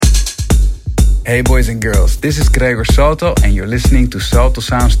Hey boys and girls, this is Gregor Salto and you're listening to Salto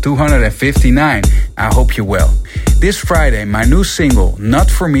Sounds 259. I hope you're well. This Friday, my new single, Not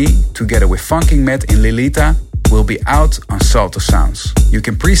For Me, together with Funking Matt and Lilita, will be out on Salto Sounds. You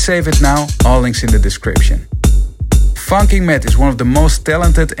can pre-save it now, all links in the description. Funking Matt is one of the most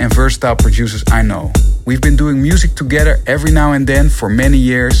talented and versatile producers I know. We've been doing music together every now and then for many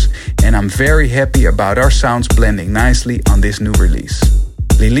years, and I'm very happy about our sounds blending nicely on this new release.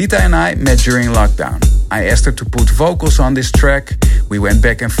 Lilita and I met during lockdown. I asked her to put vocals on this track. We went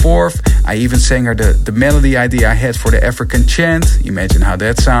back and forth. I even sang her the melody idea I had for the African chant. Imagine how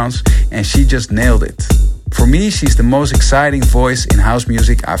that sounds. And she just nailed it. For me, she's the most exciting voice in house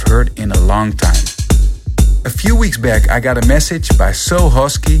music I've heard in a long time. A few weeks back, I got a message by So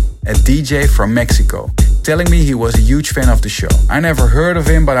Hosky, a DJ from Mexico, telling me he was a huge fan of the show. I never heard of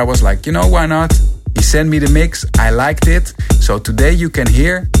him, but I was like, why not? He sent me the mix, I liked it, so today you can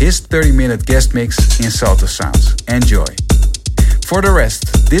hear his 30-minute guest mix in Salto Sounds. Enjoy. For the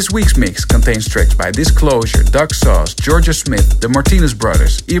rest, this week's mix contains tracks by Disclosure, Doug Sauce, Georgia Smith, the Martinez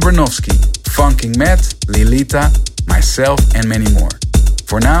Brothers, Ibranovsky, Funking Matt, Lilita, myself, and many more.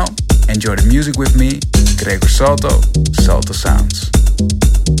 For now, enjoy the music with me, Gregor Salto, Salto Sounds.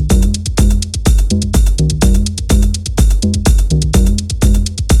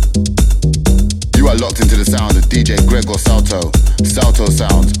 You are locked into the sound of DJ Gregor Salto. Salto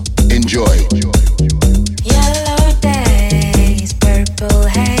Sounds. Enjoy. Yellow days, purple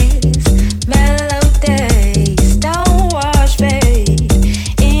haze, mellow days, don't wash fade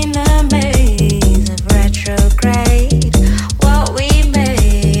in a maze of retrograde. What we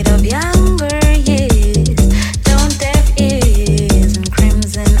made of younger years, don't deaf ears and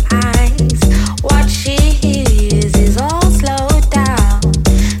crimson eyes. What she hears is all slowed down,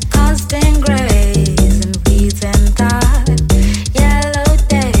 constant gray. Yellow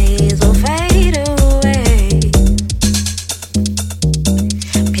days will fade away.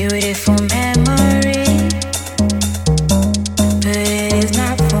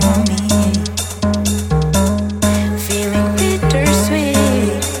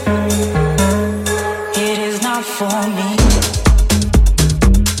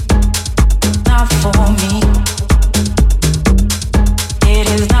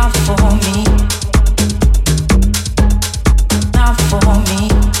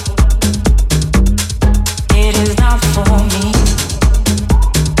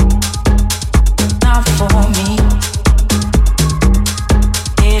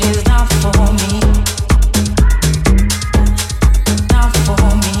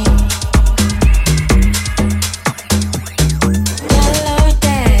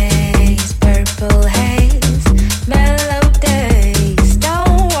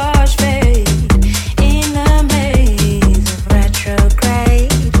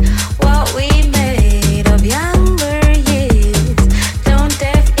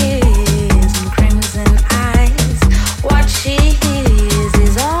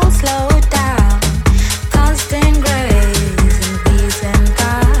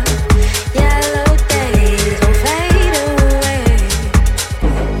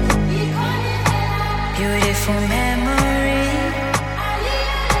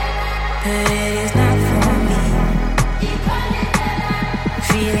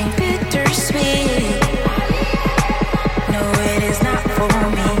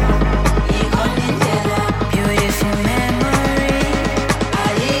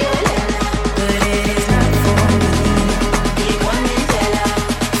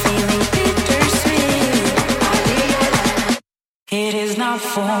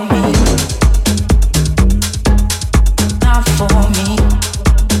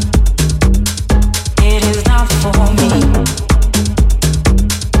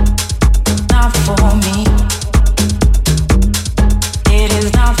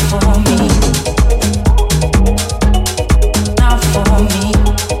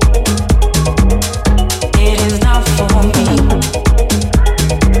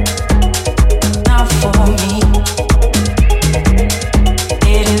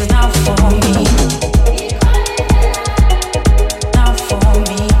 It is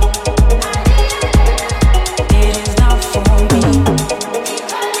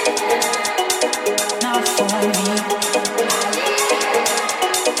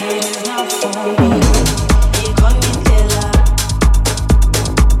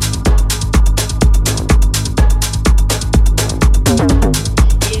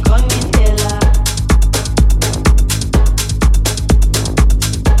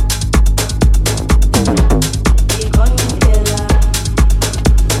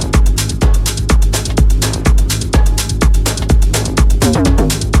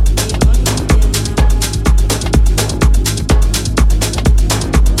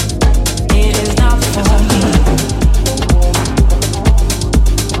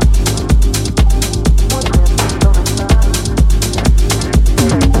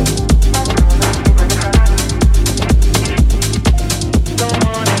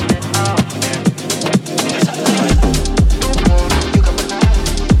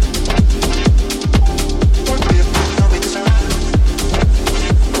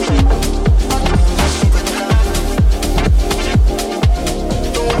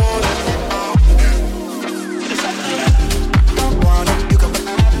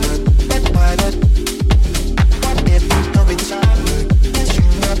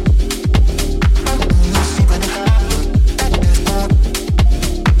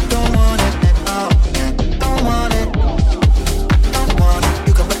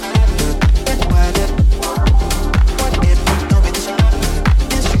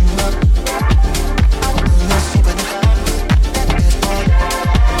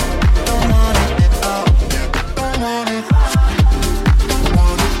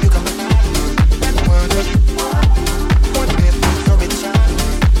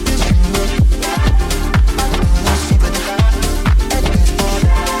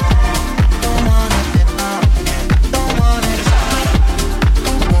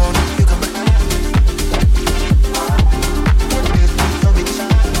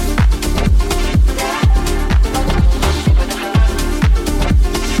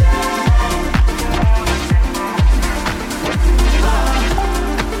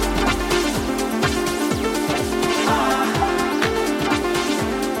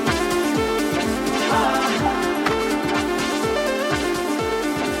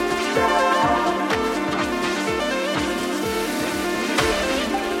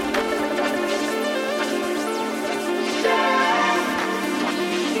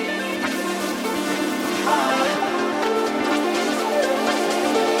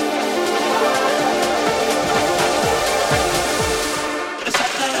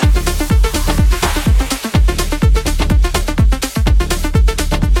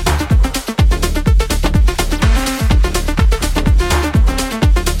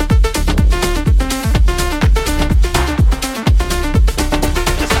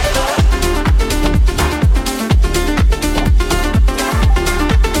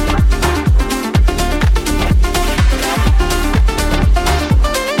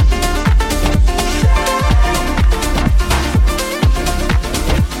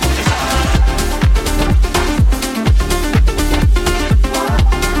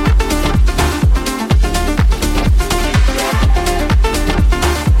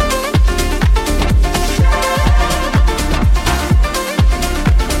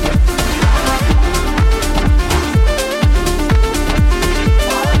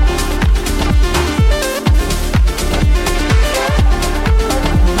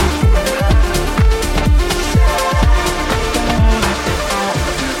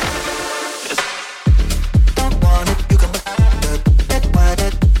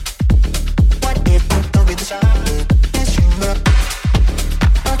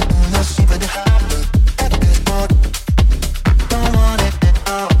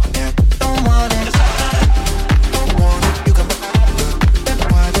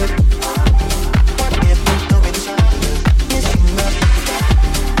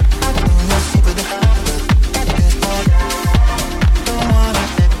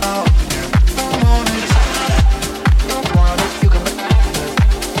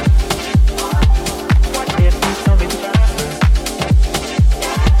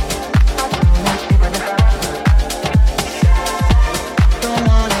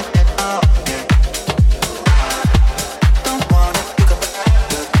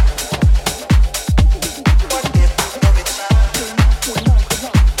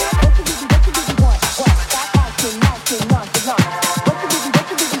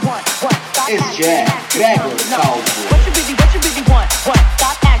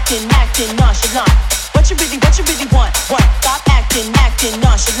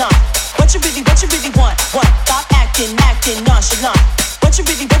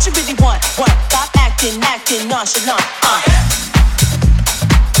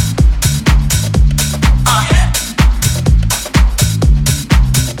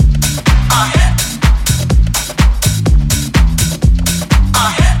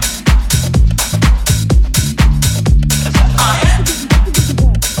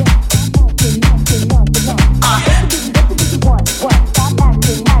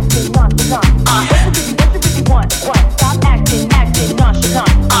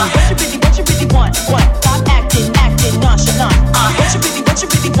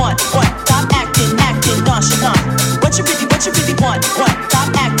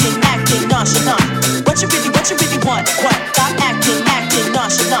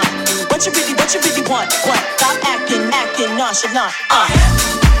should not.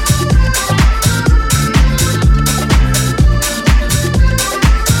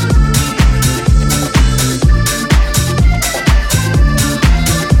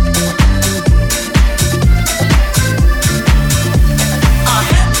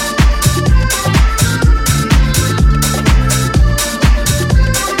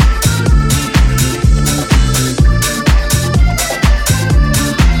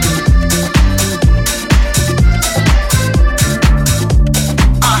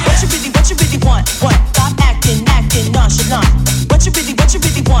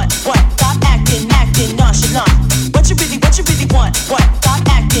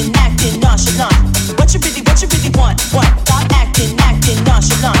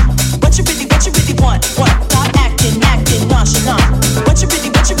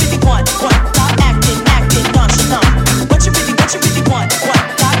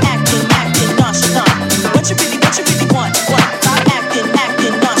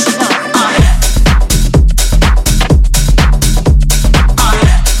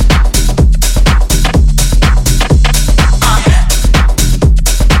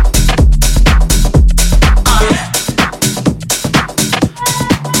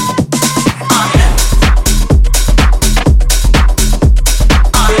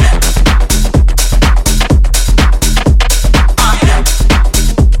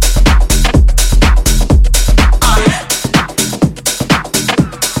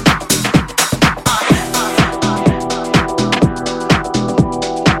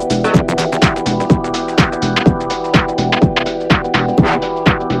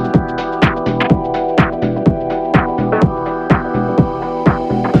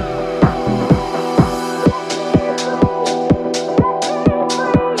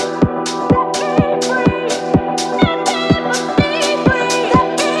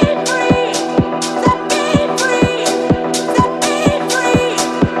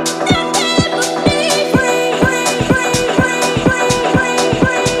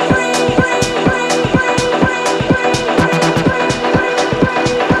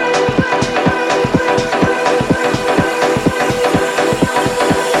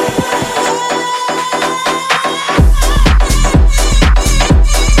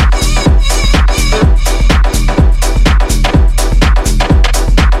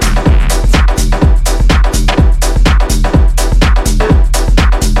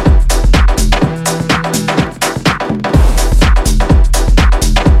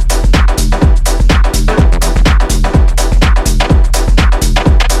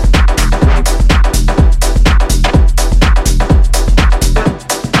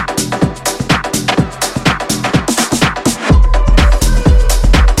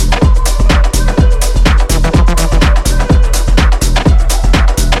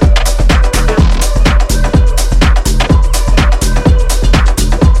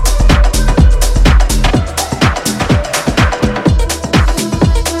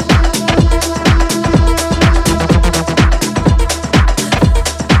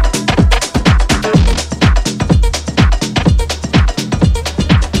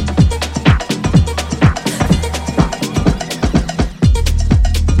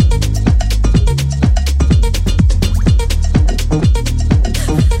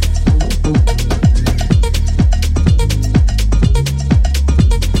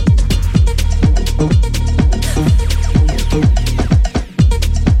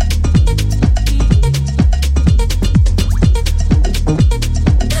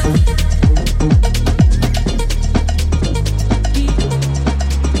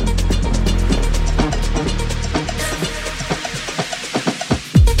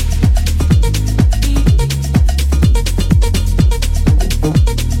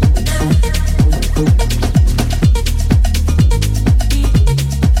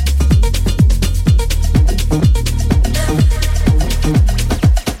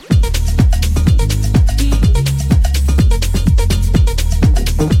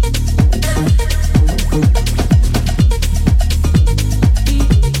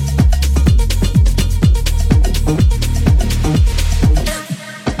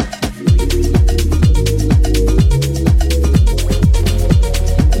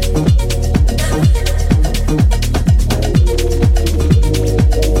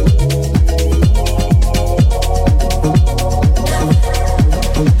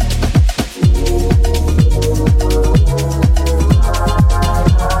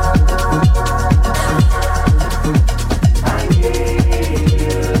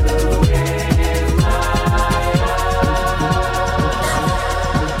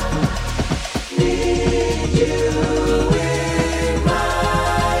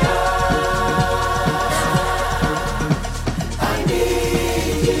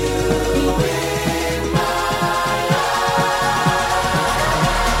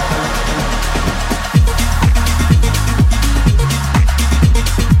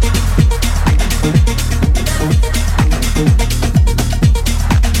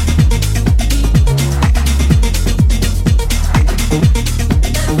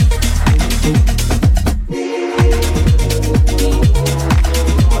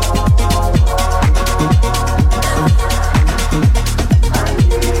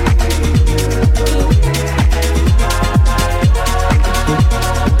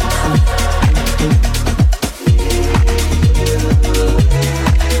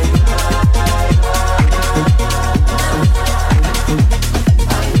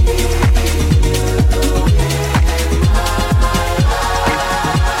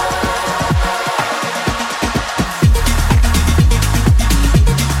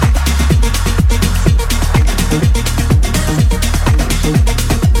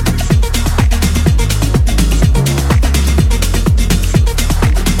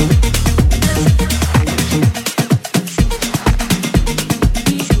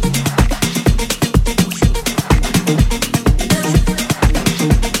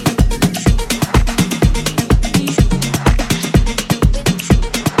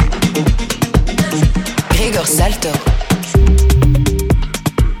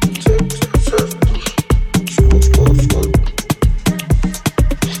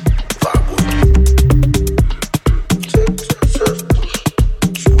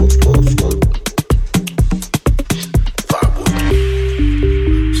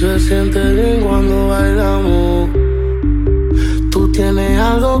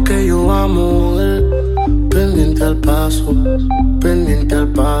 algo que yo amo, pendiente al paso, pendiente al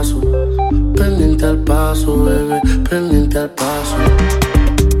paso, pendiente al paso, bebé, pendiente al paso.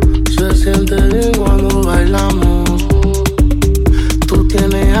 Se siente bien cuando bailamos. Tú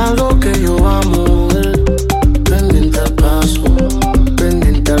tienes algo que yo amo, pendiente al paso,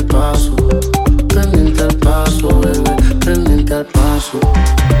 pendiente al paso, pendiente al paso, bebé, pendiente al paso.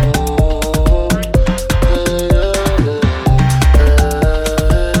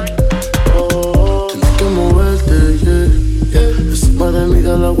 Tienes que moverte, yeah. Encima de mí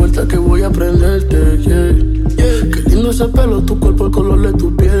da la vuelta que voy a prenderte, yeah. Qué lindo ese pelo, tu cuerpo, el color de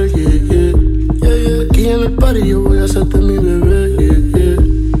tu piel, yeah. Aquí en el party yo voy a hacerte mi bebé,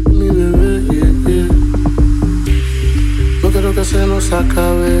 mi bebé, No quiero que se nos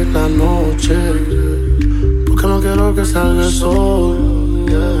acabe la noche, porque no quiero que salga el sol,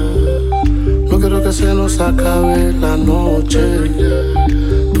 No quiero que se nos acabe la noche,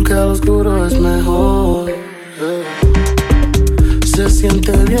 porque al oscuro es mejor, Se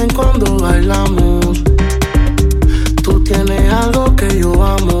siente bien cuando bailamos. Tú tienes algo que yo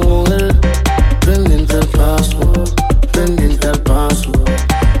amo, pendiente al paso, pendiente al paso,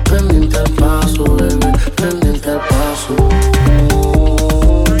 pendiente al paso, bebé, pendiente al paso.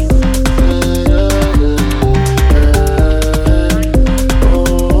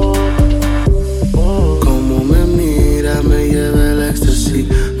 Como me mira, me lleva el éxtasis,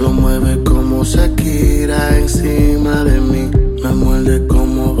 lo mueve como Shakira encima de mí, me muerde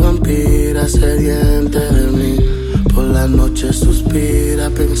como vampira sediente de mí. Por la noche suspira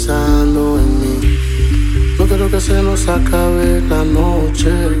pensando en mí. No quiero que se nos acabe la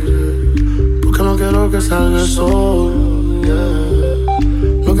noche, porque no quiero que salga el sol,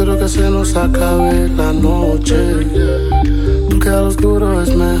 No quiero que se nos acabe la noche, porque al oscuro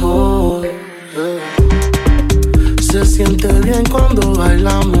es mejor, Se siente bien cuando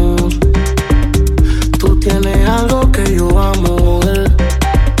bailamos. Tú tienes algo que yo amo,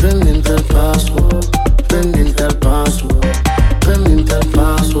 pendiente al paso, pendiente al paso, pendiente al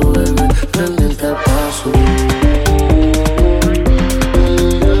paso, bebé, pendiente al paso.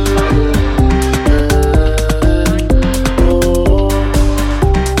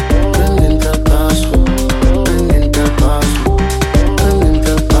 Pendiente al paso, pendiente al paso, pendiente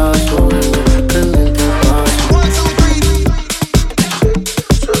al paso, bebé, pendiente al paso. 1, 2, 3.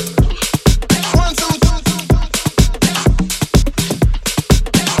 1, 2, 3.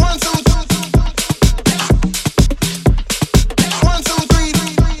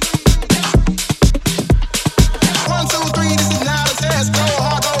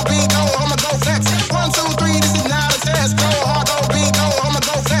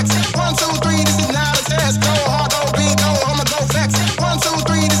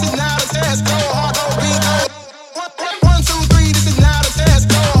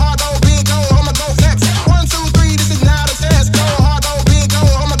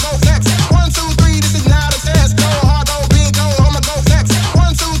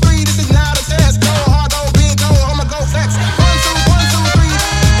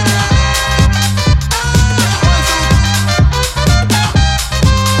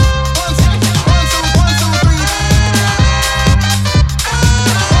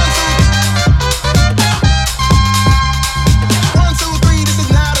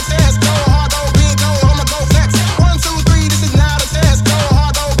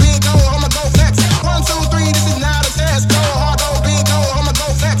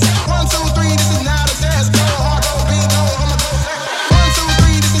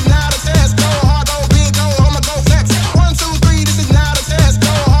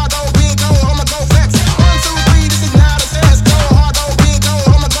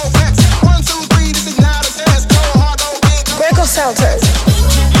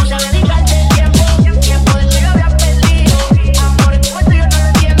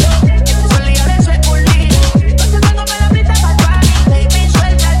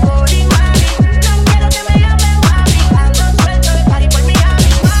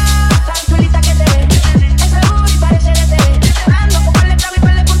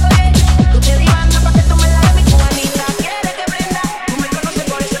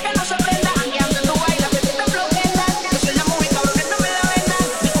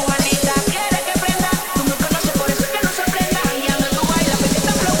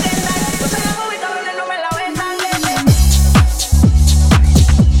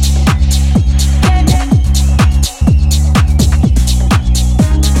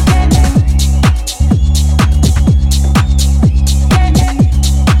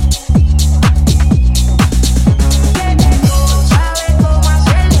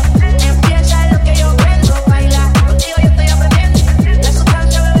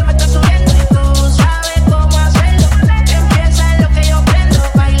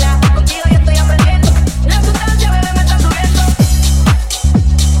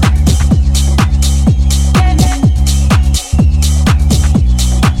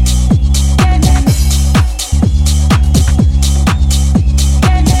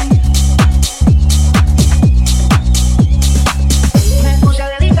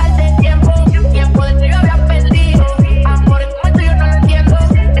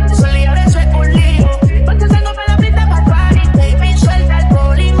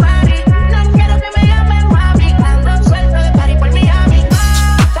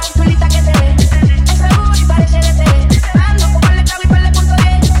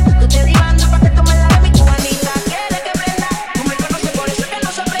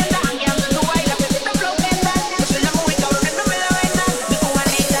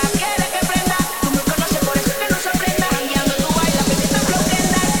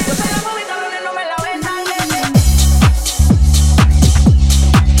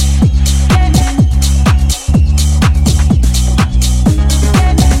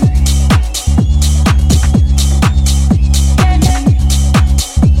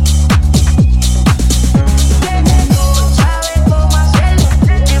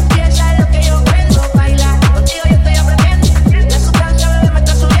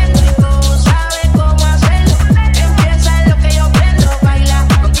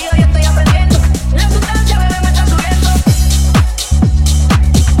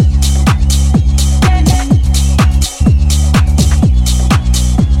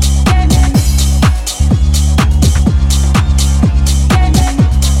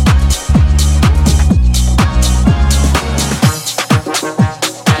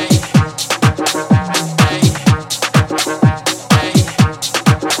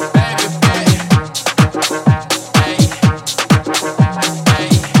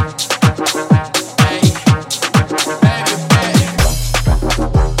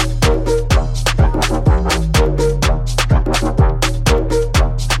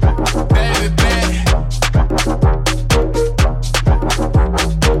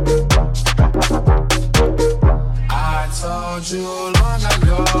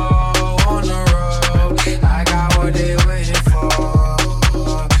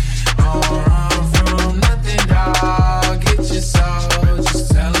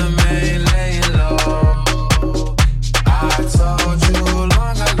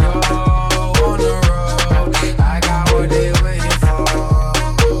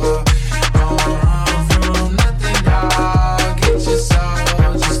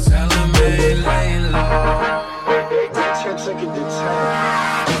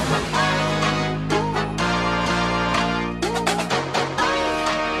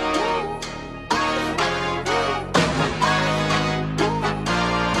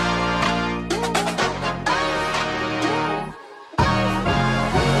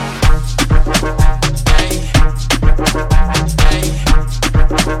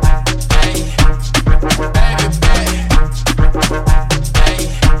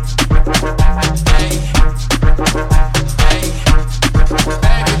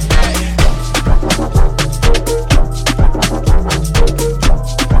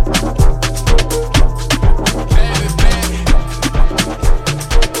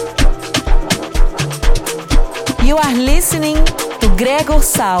 You are listening to Gregor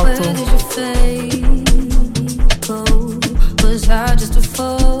Salto. Where did your faith go? Was I just a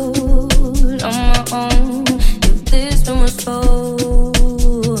fool on my own? If this room was full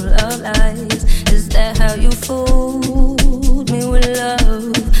of lies, is that how you fooled me with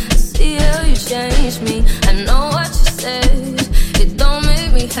love? I see how you changed me. I know what you said. It don't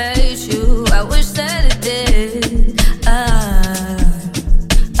make me hate you. I wish that it did.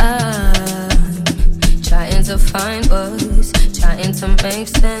 I'm trying to find words, trying to make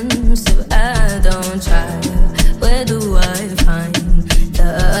sense. If I don't try, where do I find the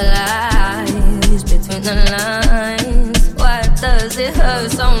lies between the lines? Why does it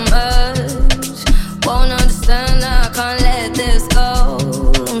hurt so much? Won't understand, I can't let this go.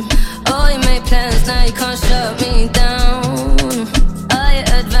 Oh, you made plans, now you can't shut me down. Oh, you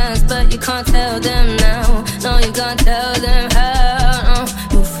advanced, but you can't tell them now. No, you can't tell them how.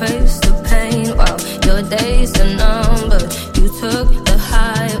 You face the pain while your days are numbered. You took the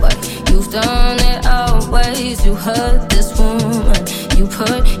highway, you've done it always. You hurt this woman, you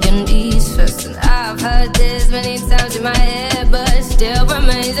put your knees first. And I've heard this many times in my head, but it still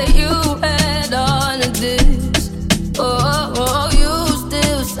remains that you had all of this. Oh, you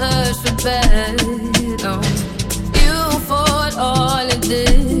still search for better. No, you fought all of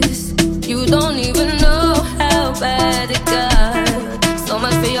this. You don't even know how bad it got. So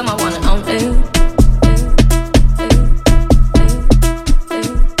much for you, my one and only. So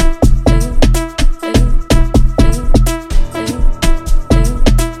much for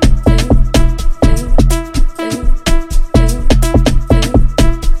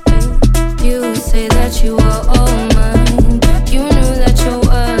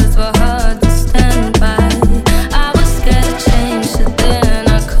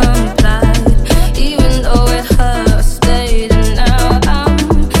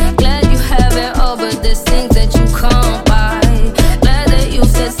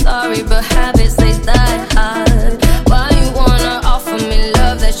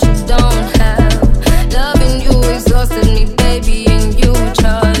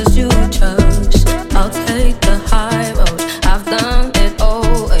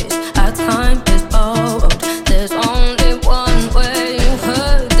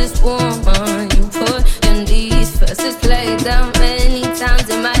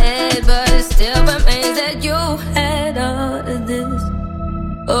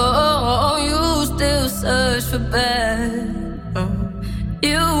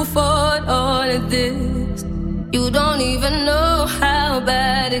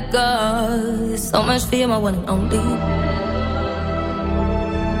you, my one and only.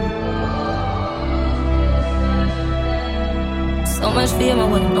 So much for you, my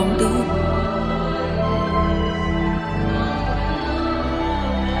one and only.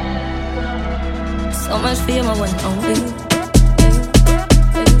 So much for you, my one and only.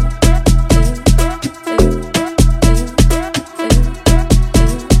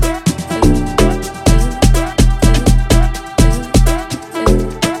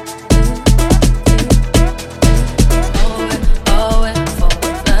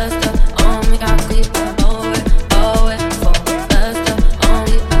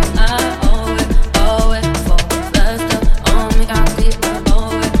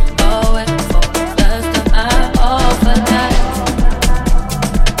 But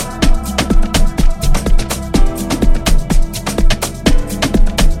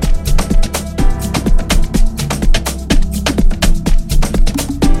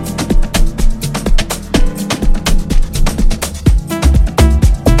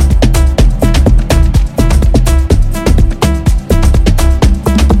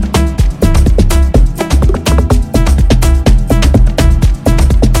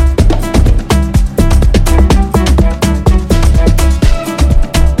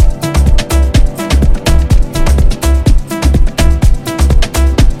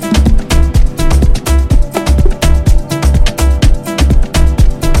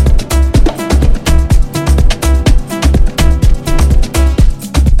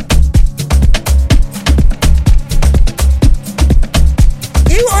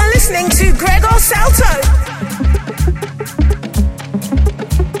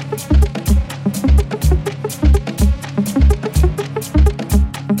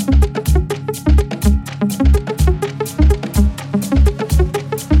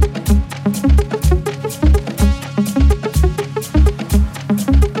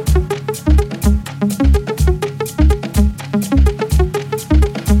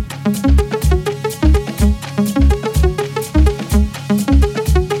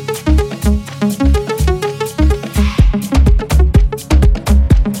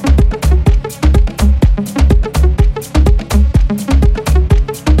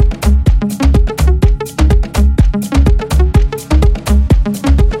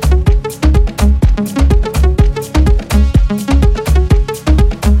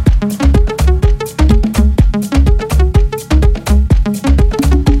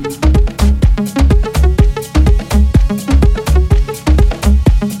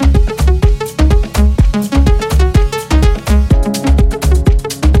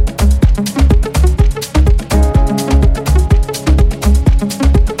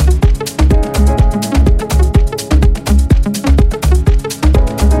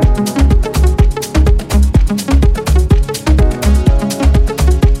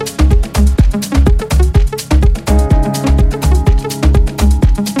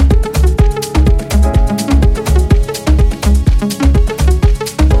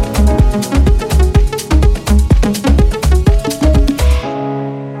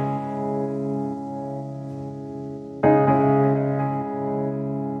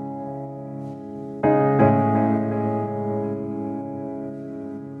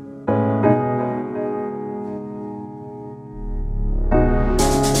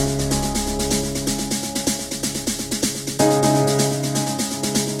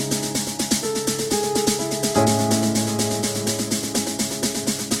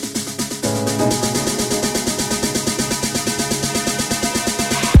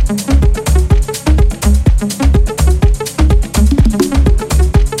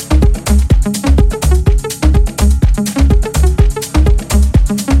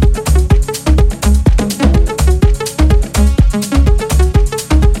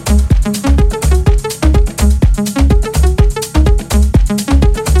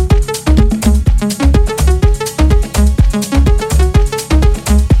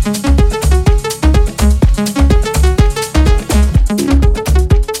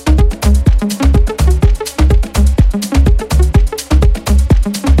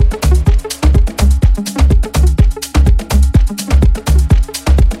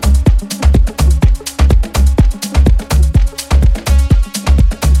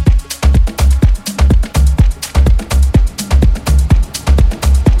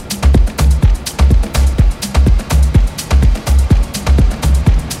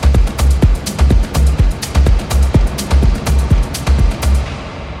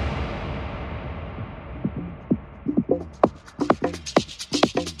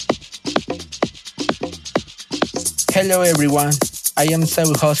Hello everyone, I am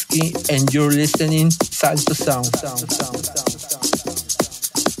Saul Hosky and you're listening Salto Sound.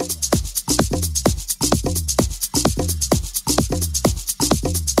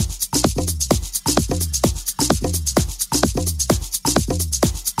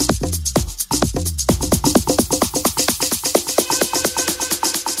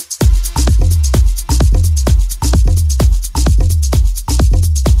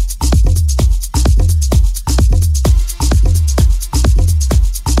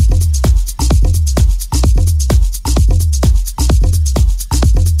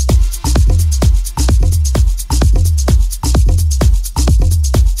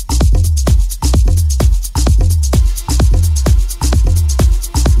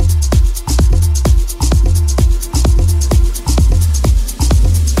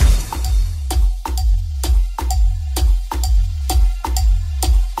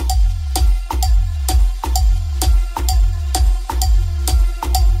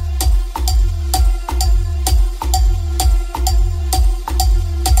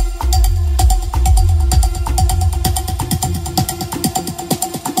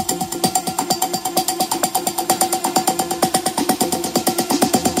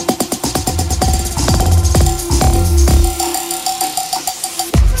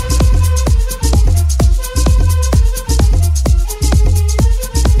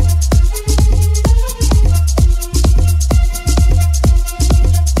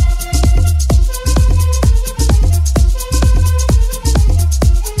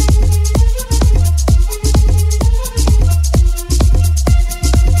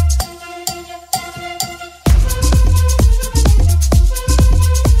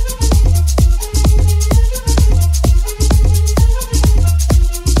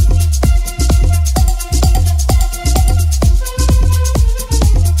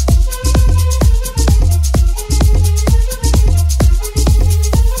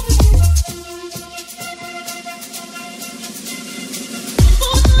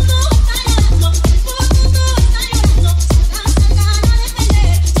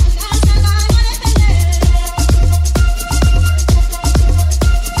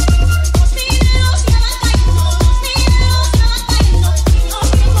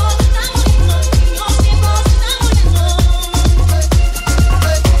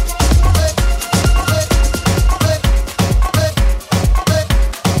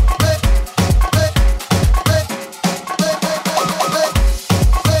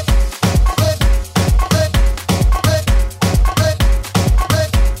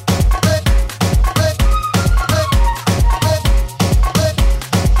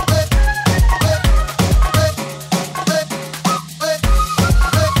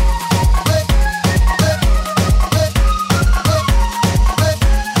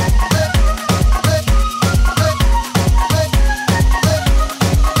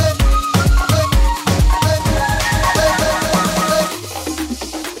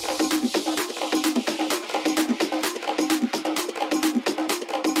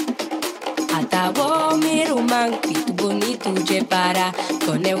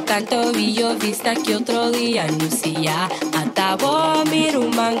 Vista que outro dia anuncia. Atavo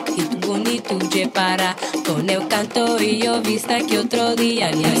miruman e tu bonito je para. Com eu canto e eu vista que outro dia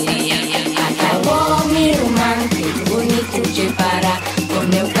anuncia. Atavo miruman e tu bonito je para.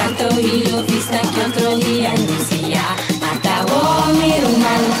 Com eu canto e eu vista que outro dia anuncia. Atavo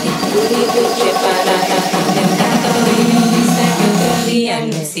miruman e tu bonito je para. Com eu canto e eu vista que outro dia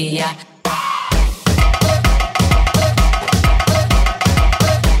anuncia.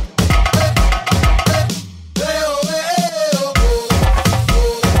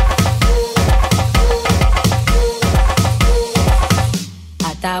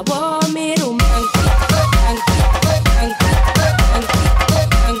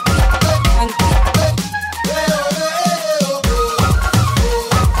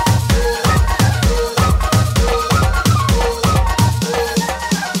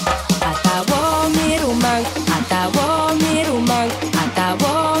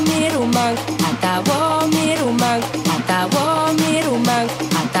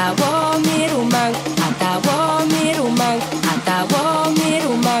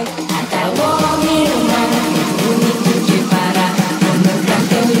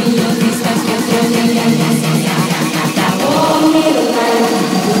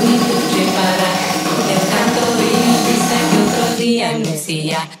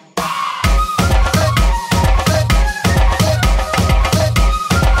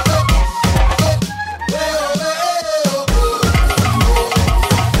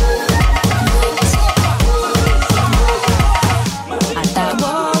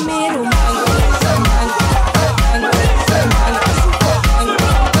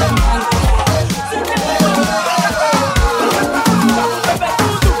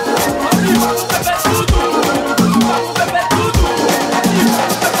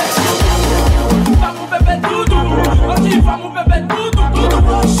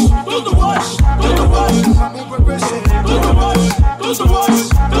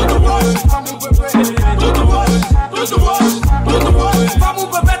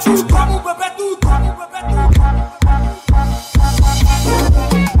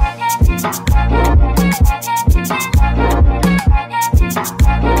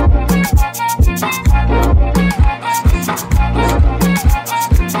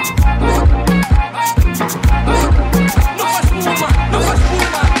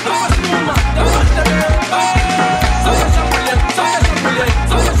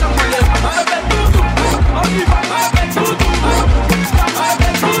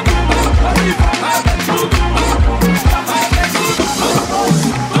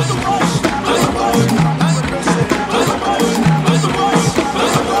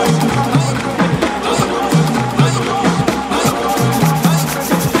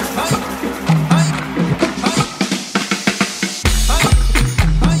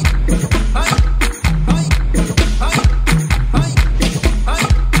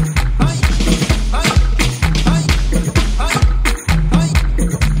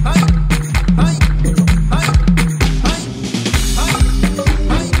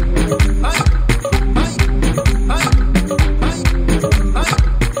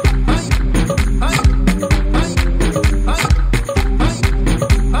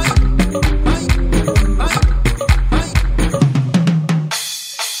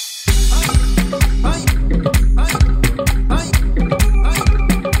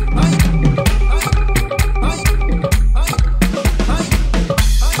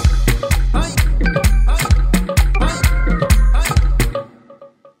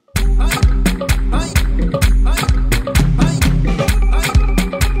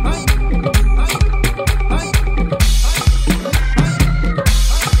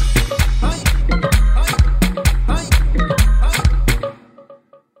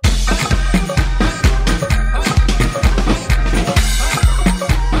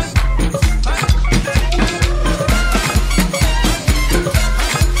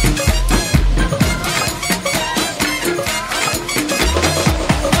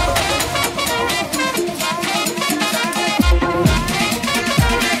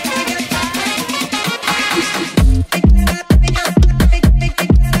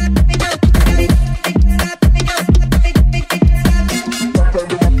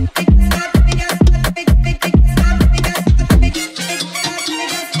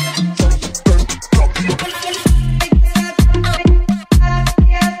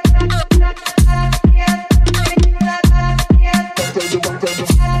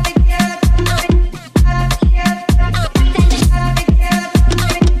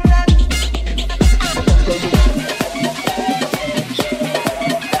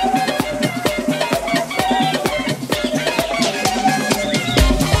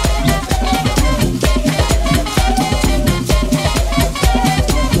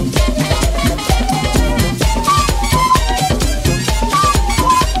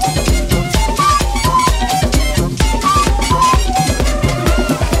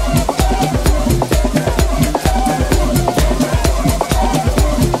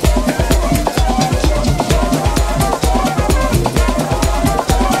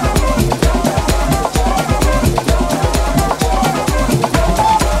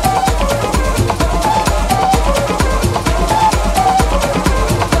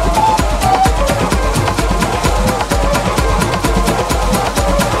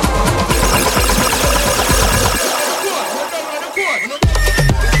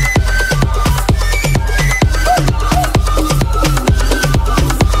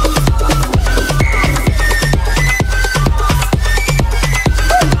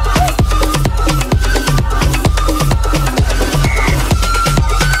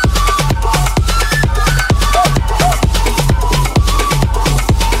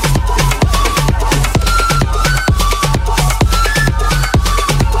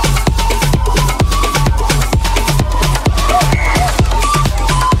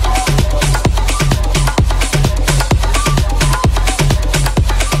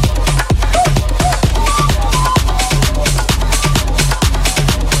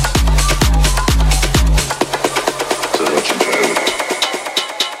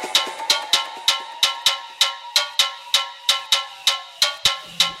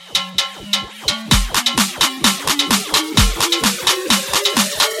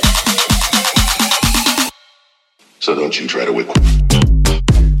 So don't you try to whip.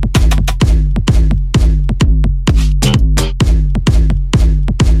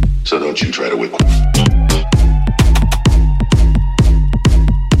 So don't you try to whip.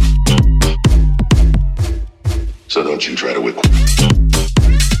 So don't you try to whip.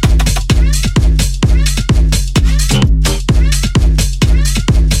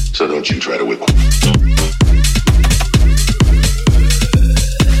 So don't you try to whip.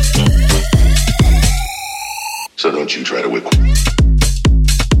 So don't you try to whip.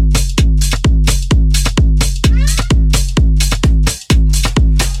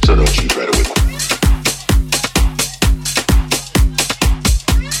 So don't you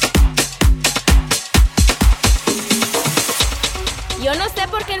Yo no sé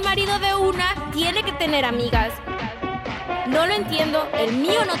por qué el marido de una tiene que tener amigas. No lo entiendo, el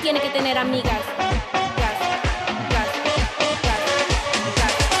mío no tiene que tener amigas.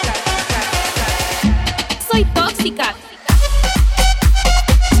 Soy tóxica.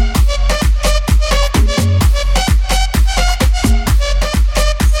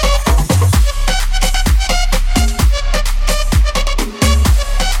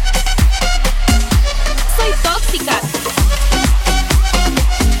 Soy tóxica.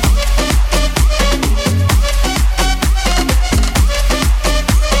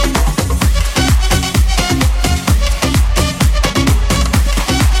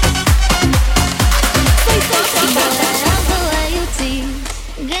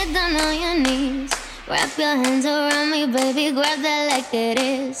 Wrap your hands around me, baby, grab that like it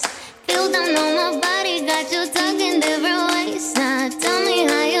is. Feel down on my body, got you talking different ways. Now tell me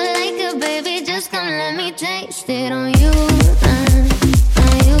how you like it, baby, just come let me taste it on you, on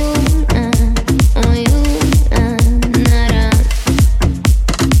you, on you, nada.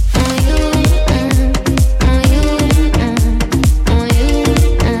 On you, on you, on you,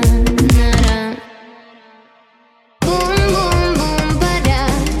 nada. Boom, boom, boom, para.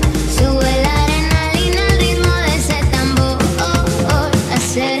 Sube la adrenalina al ritmo de ese tambor.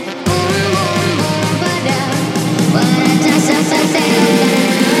 Hacer boom, boom, boom, para.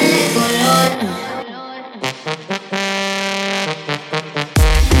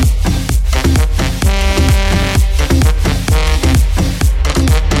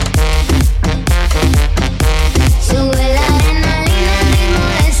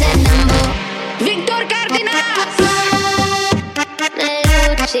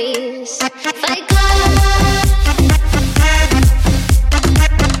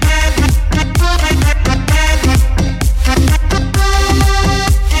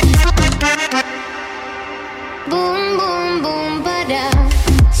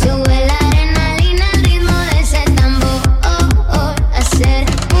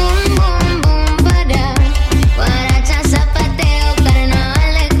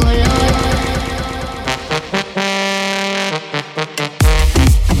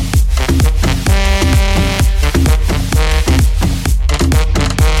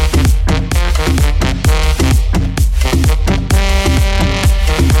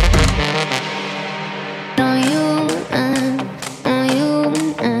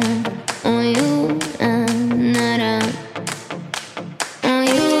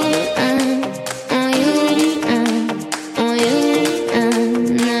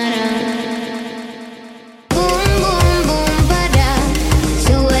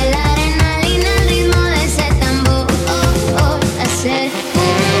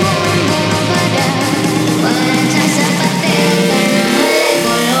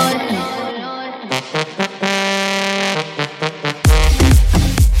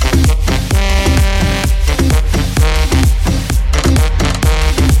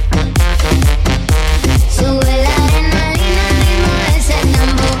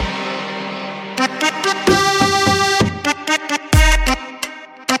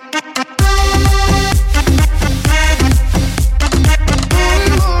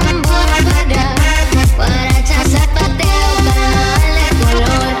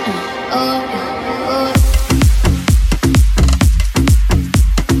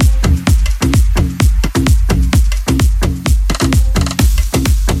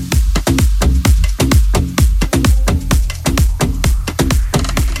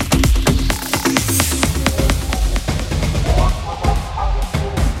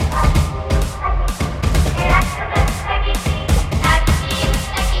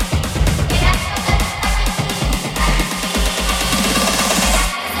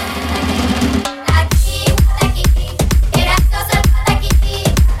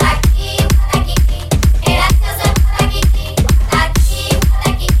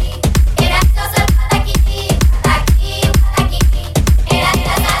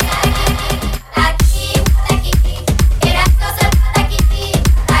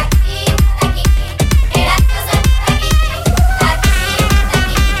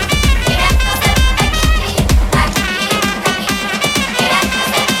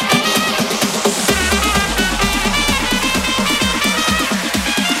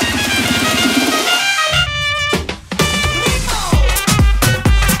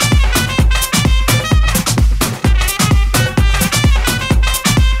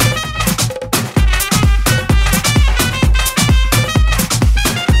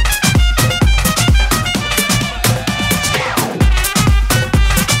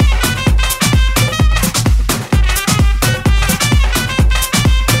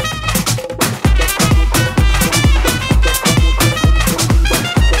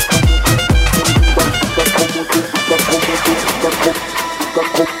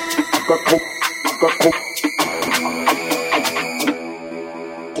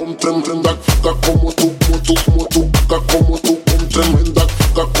 Con tremenda como tú, como tú, como tú, con tremenda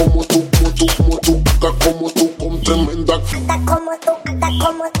como tú, como tú, como tú, con tremenda como tú, como tú,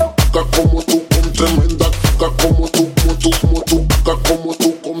 como tú, con tremenda como tú, como tú, como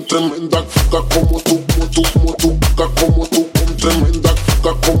tú, con tremenda como tú, como tú, como tú, con tremenda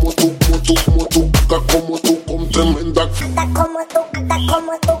como tú, como tú, como tú, con tremenda como tú,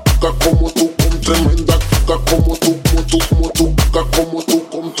 como tú, con tremenda como tú, como tú,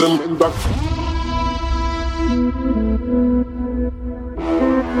 con tremenda.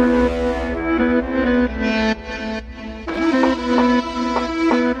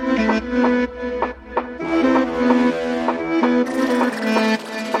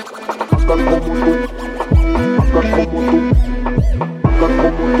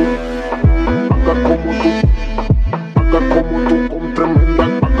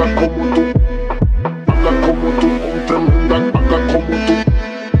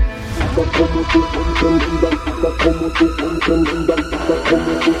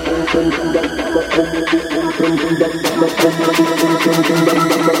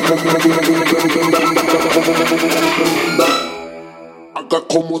 Acá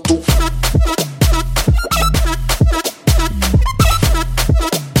como tú.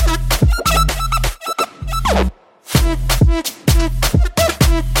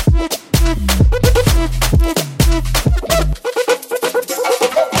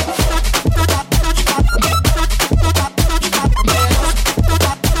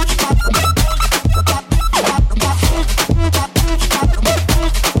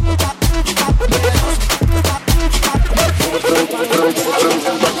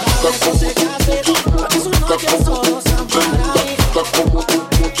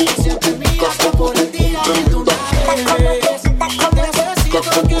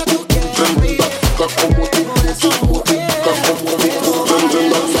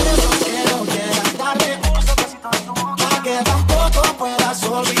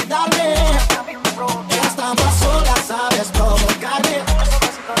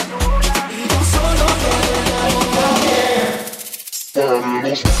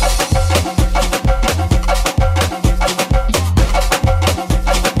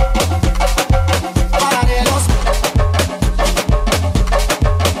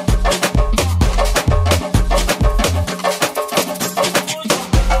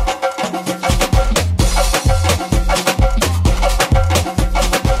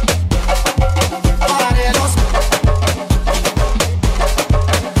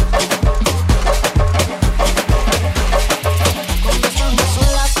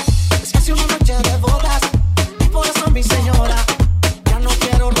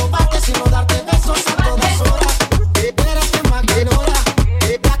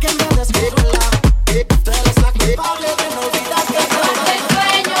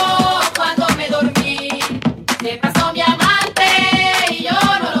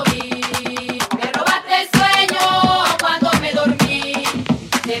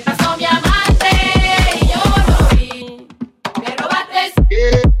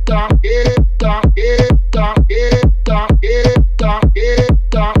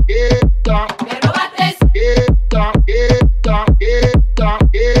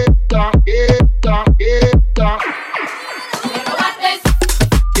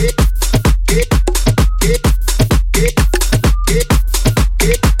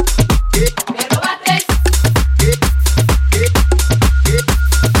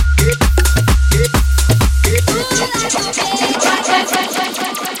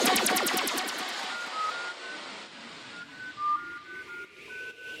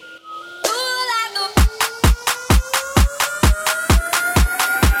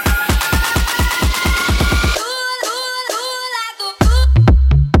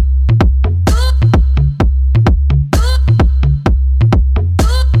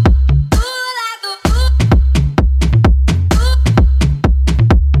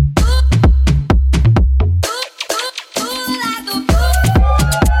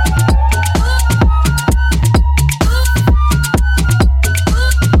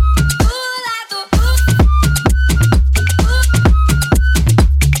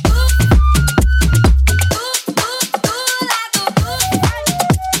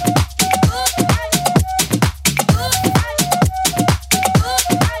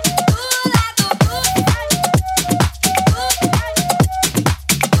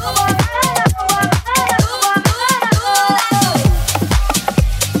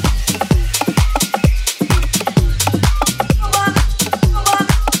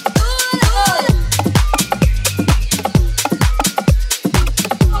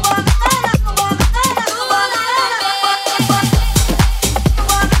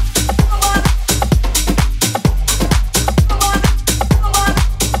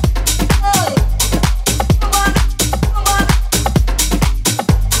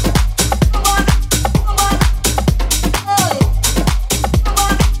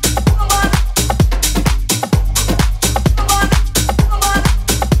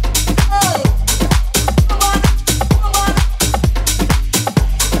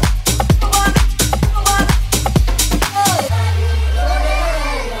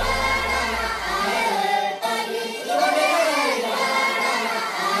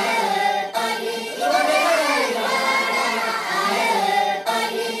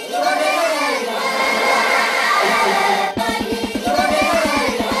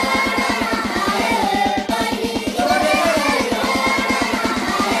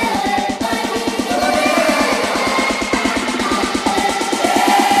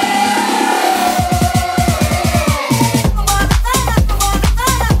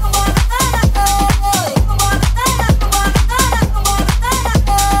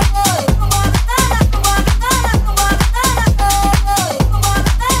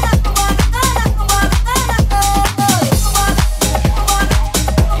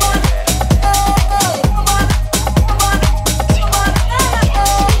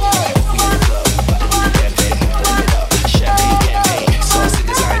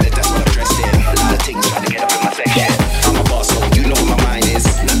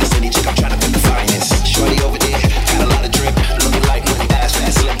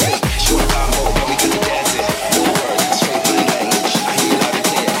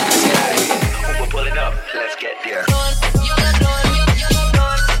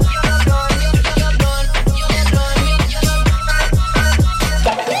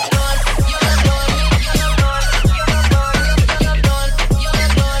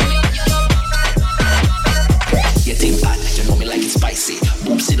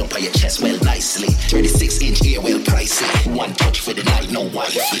 your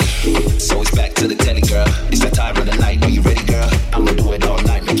wife. So it's back to the telly, girl. It's that time of the night. Are you ready, girl? I'ma do it all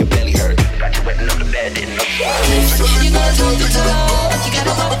night, make your belly hurt. Got you wetting up the bed in the If you gotta talk the talk, you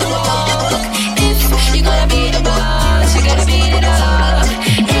gotta walk the walk. If you gotta be the boss, you gotta beat it up.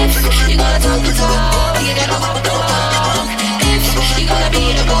 If you gotta talk the talk, you gotta walk the walk. If you gotta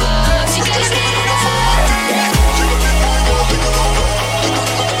be the boss, you gotta beat it up.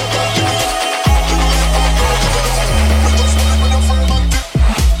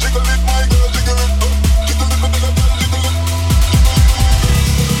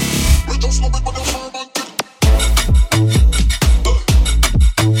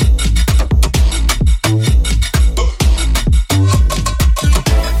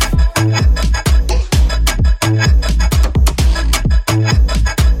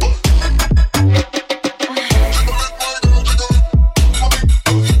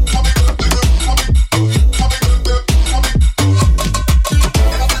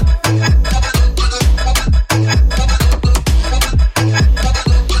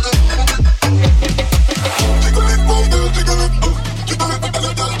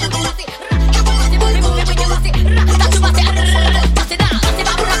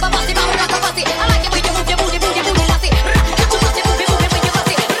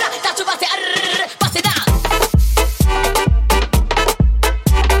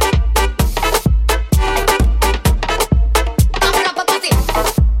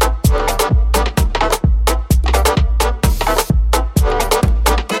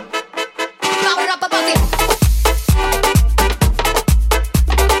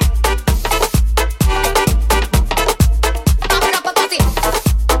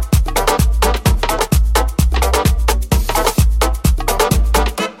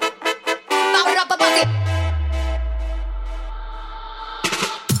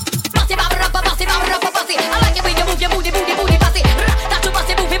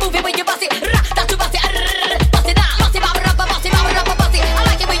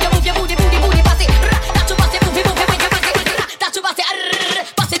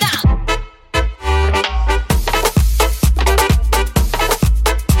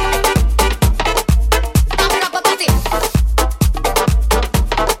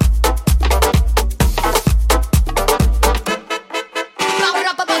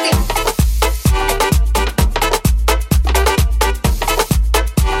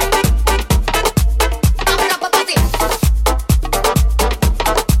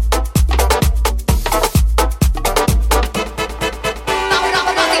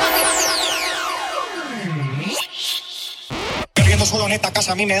 Solo en esta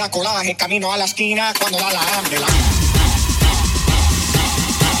casa a mí me da coraje. Camino a la esquina cuando da la hambre.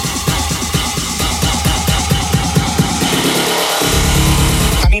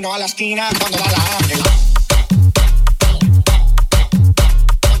 Camino a la esquina cuando da la hambre.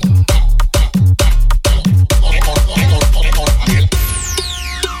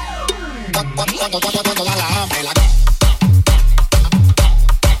 Cuando da la